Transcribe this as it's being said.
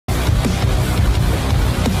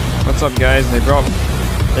What's up, guys? They brought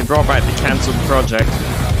back the cancelled project.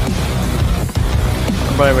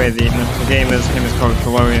 And by the way, the game is called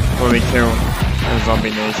Glory Kill Zombie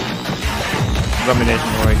Nation. Zombie Nation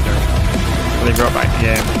Glory Kill. So they brought back the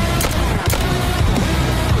game.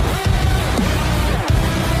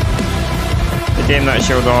 The game that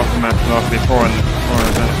showed off before and before.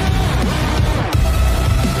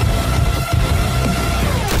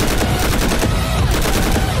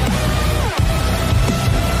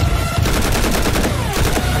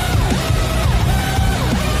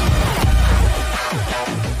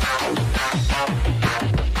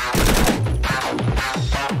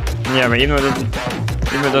 Yeah, but even though it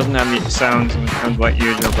doesn't have the sounds like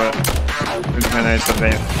usual, but it would be kind of nice if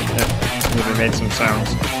they made some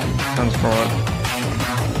sounds for it.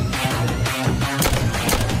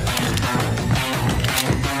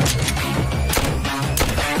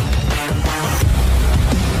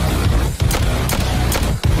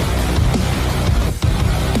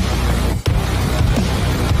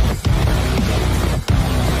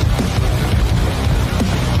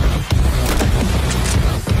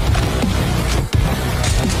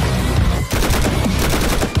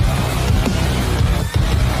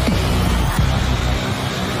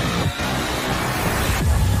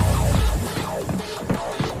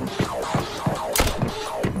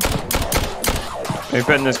 We're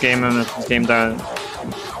putting this game down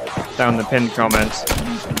in the pinned comments.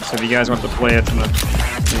 So if you guys want to play it, you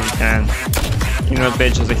can. You know,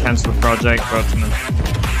 bitch is a cancelled project, but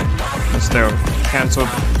it's still cancelled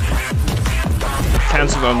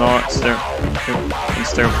or not, it's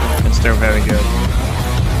still very good.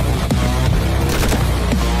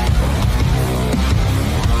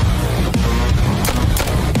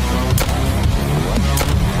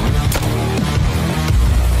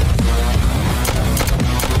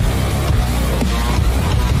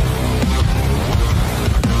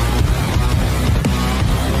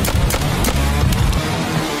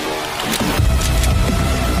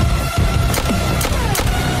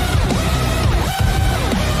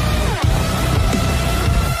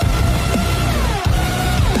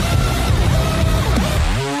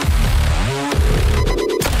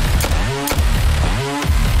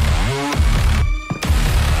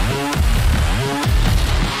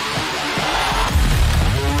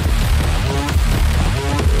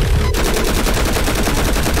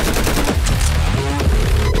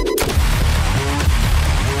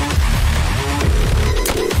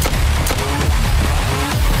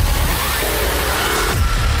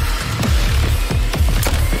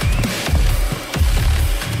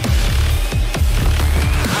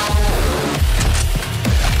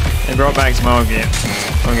 They brought back some old games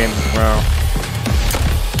as well.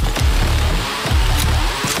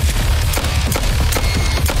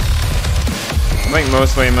 I think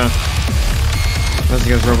mostly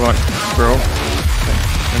because Roblox broke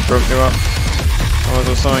and broke you up. Or was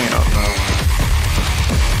it something? I don't know.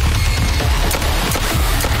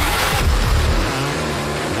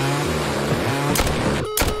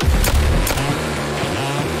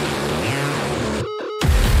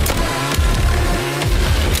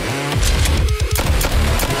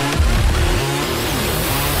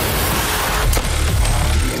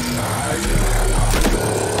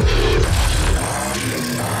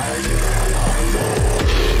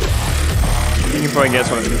 You can probably guess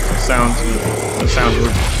what the sounds would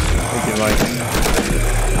be like.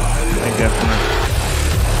 I definitely,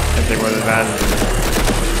 if they would have added.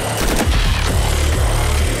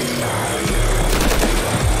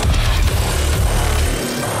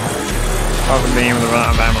 Apart from being able to run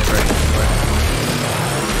out of ammo great.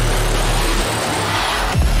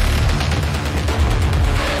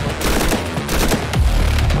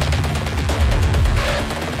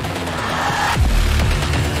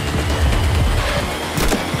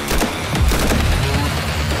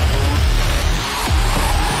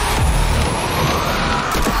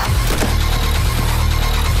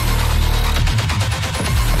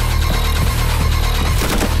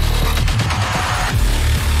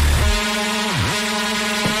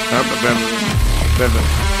 Bit of an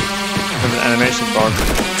animation bug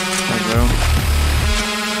as well.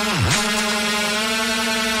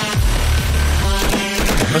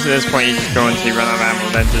 Most at this point you just go until you run out of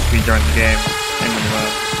ammo, then just rejoin the game and you run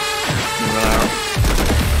out.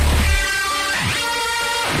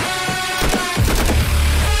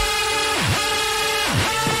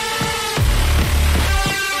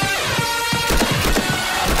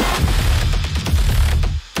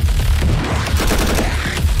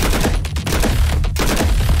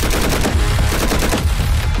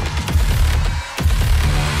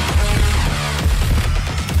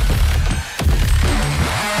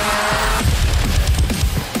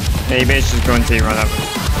 Yeah, you basically just go until you run out of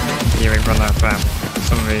ammo.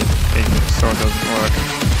 Some of the sword doesn't work.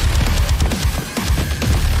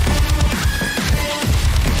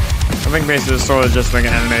 I think basically the sword is just like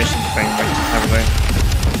an animation thing, but just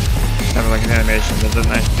have like an animation that doesn't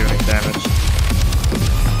actually do any damage.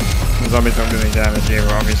 The zombies don't do any damage either,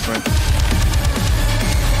 obviously.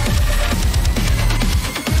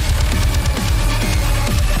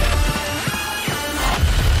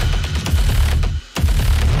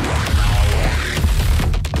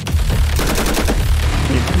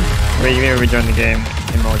 But you may rejoin the game,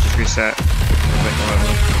 and we'll just reset.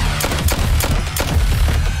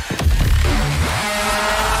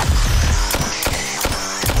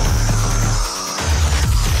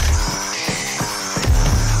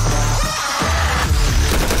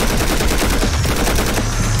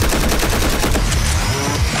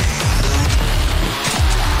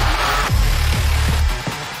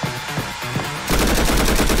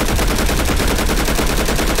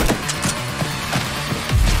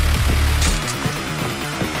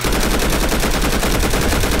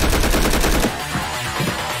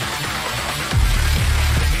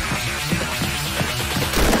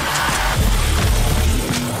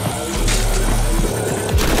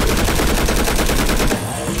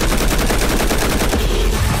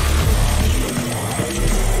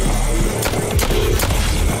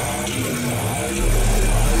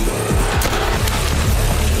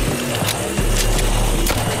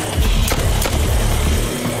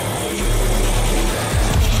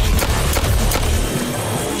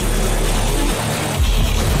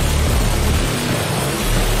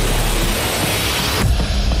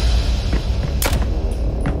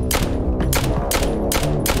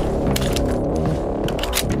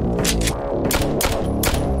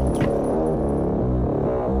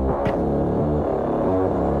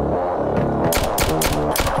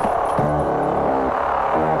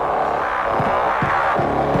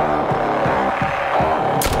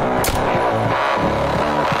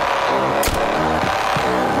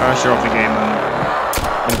 I'll show off the game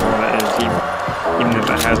and all that is, even if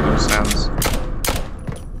that has no sounds.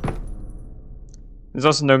 There's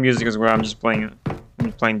also no music as well. I'm just playing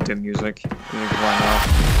the music. Why not?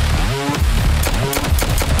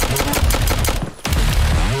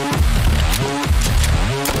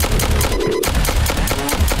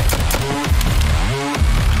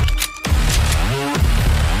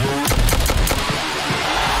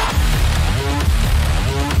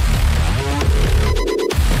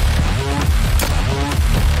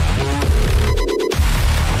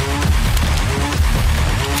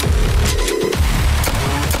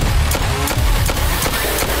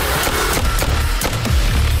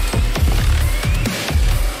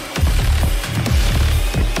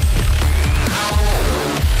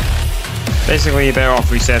 Basically, you're better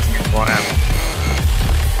off resetting it for ammo.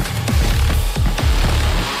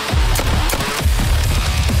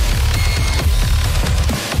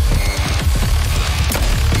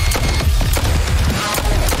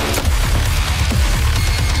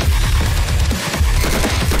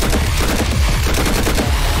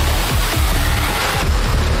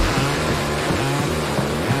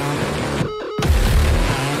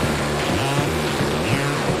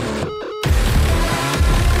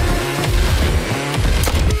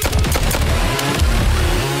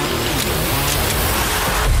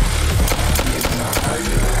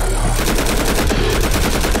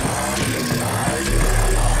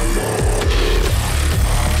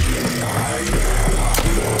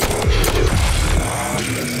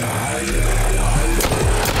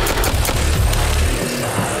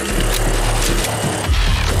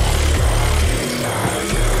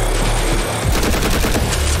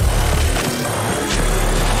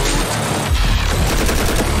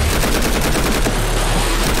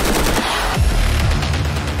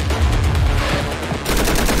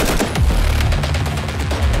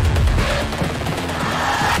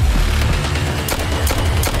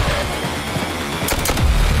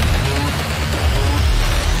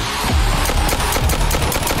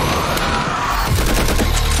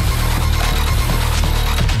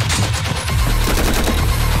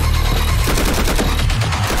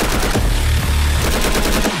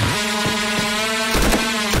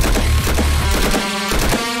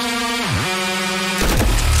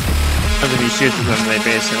 If you shoot them, they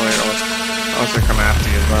basically also come after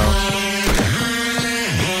you as well.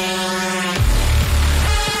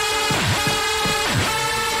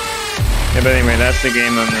 Yeah, but anyway, that's the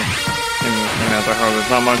game as a whole. There's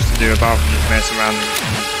not much to do apart from just mess around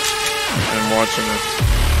and watching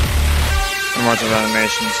the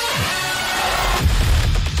animations.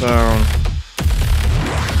 So